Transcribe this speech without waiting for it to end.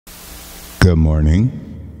Good morning.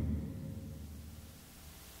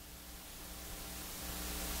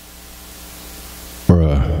 For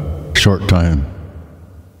a short time,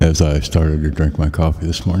 as I started to drink my coffee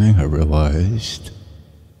this morning, I realized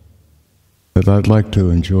that I'd like to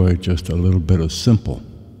enjoy just a little bit of simple.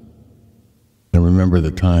 And remember the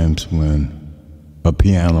times when a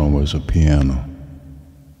piano was a piano.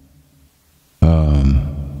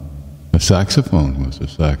 A saxophone was a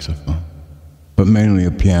saxophone. But mainly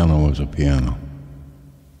a piano was a piano.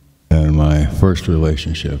 And my first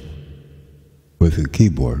relationship with the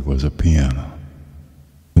keyboard was a piano.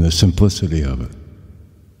 And the simplicity of it.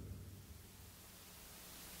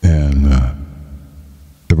 And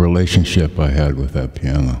the relationship I had with that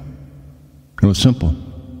piano. It was simple.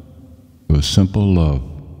 It was simple love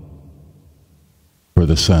for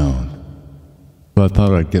the sound. So I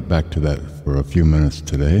thought I'd get back to that for a few minutes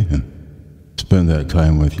today and spend that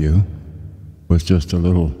time with you. Was just a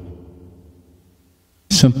little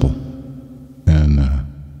simple. And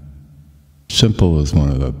simple is one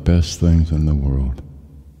of the best things in the world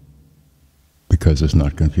because it's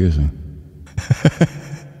not confusing.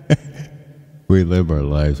 We live our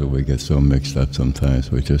lives and we get so mixed up sometimes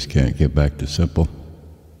we just can't get back to simple.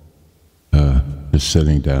 Just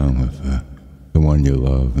sitting down with the one you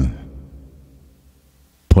love and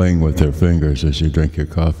playing with their fingers as you drink your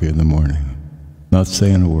coffee in the morning. Not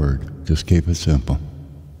saying a word, just keep it simple.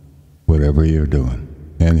 Whatever you're doing.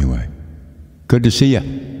 Anyway, good to see you.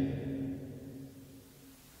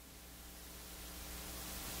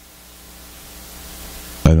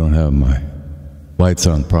 I don't have my lights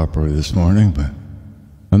on properly this morning, but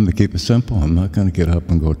I'm going to keep it simple. I'm not going to get up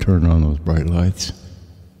and go turn on those bright lights.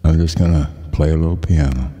 I'm just going to play a little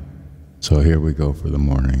piano. So here we go for the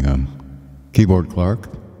morning. Keyboard Clark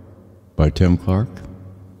by Tim Clark.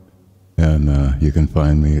 And you can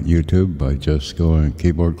find me at YouTube by just going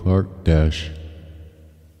Keyboard Clark-YouTube.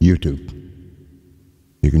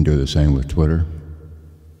 You can do the same with Twitter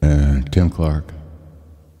and Tim Clark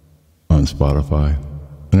on Spotify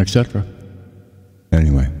and etc.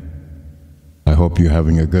 Anyway, I hope you're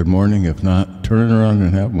having a good morning. If not, turn it around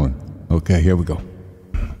and have one. Okay, here we go.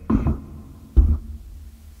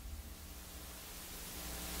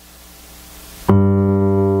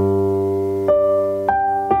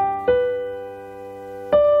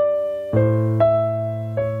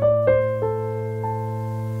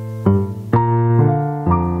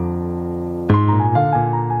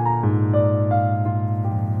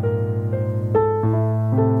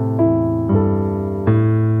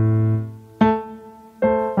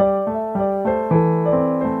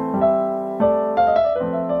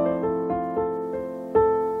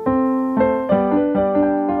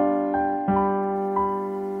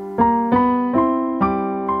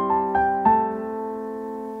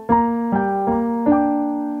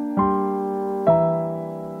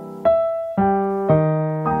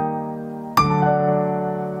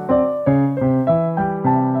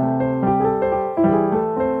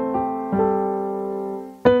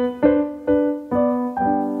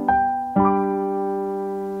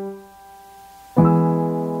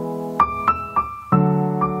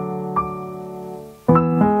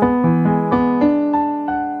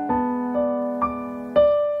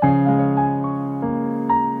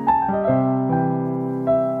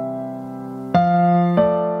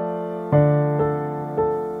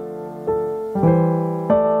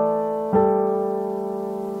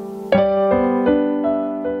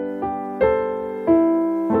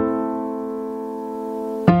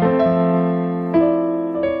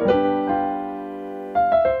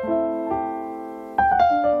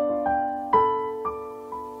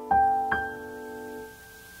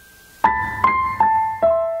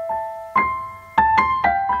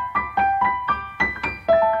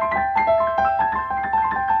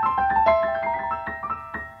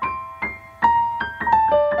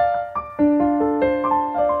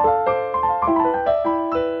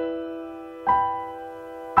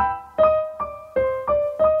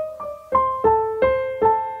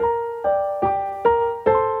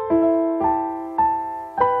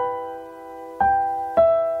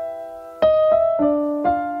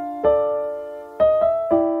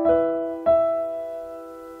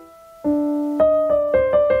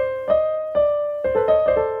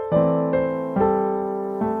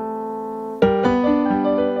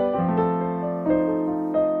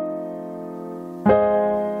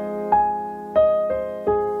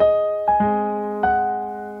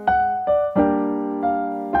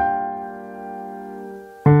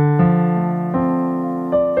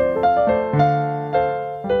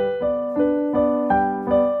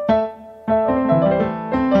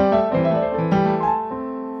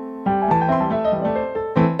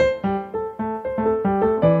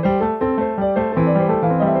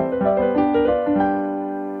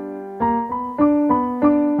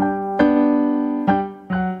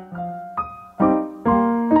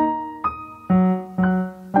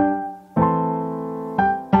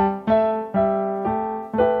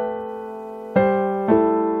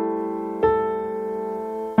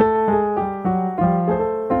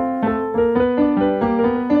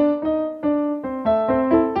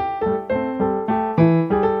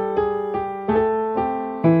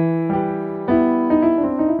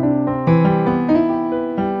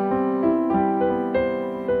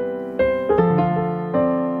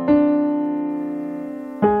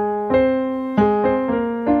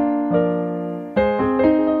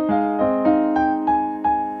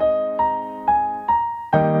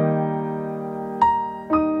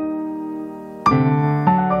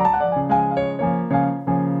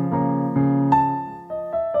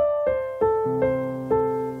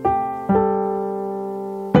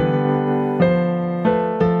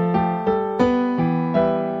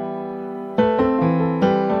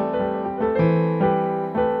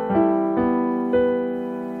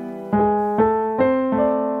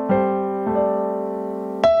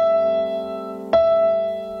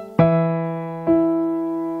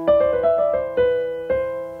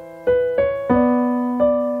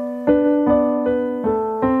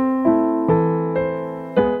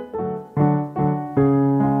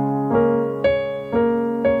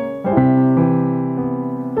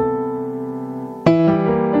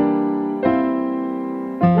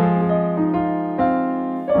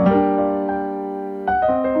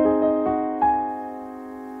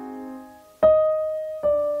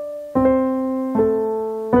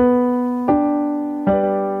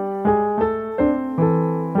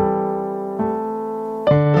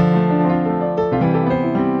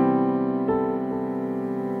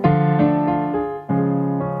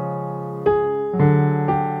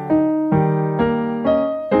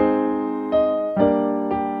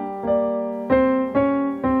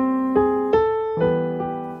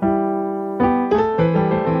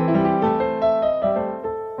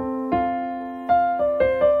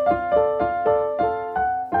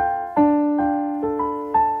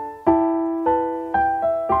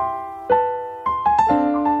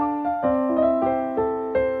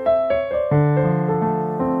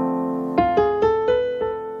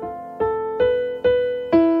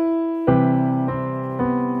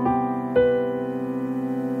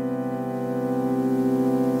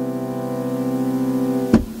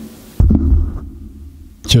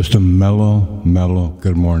 Just a mellow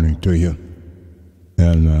good morning to you.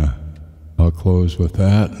 And I'll close with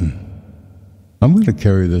that. And I'm going to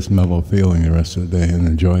carry this mellow feeling the rest of the day and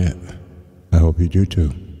enjoy it. I hope you do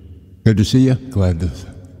too. Good to see you. Glad to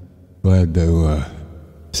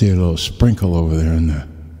see a little sprinkle over there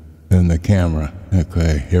in the camera.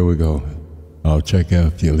 Okay, here we go. I'll check out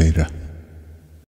with you later.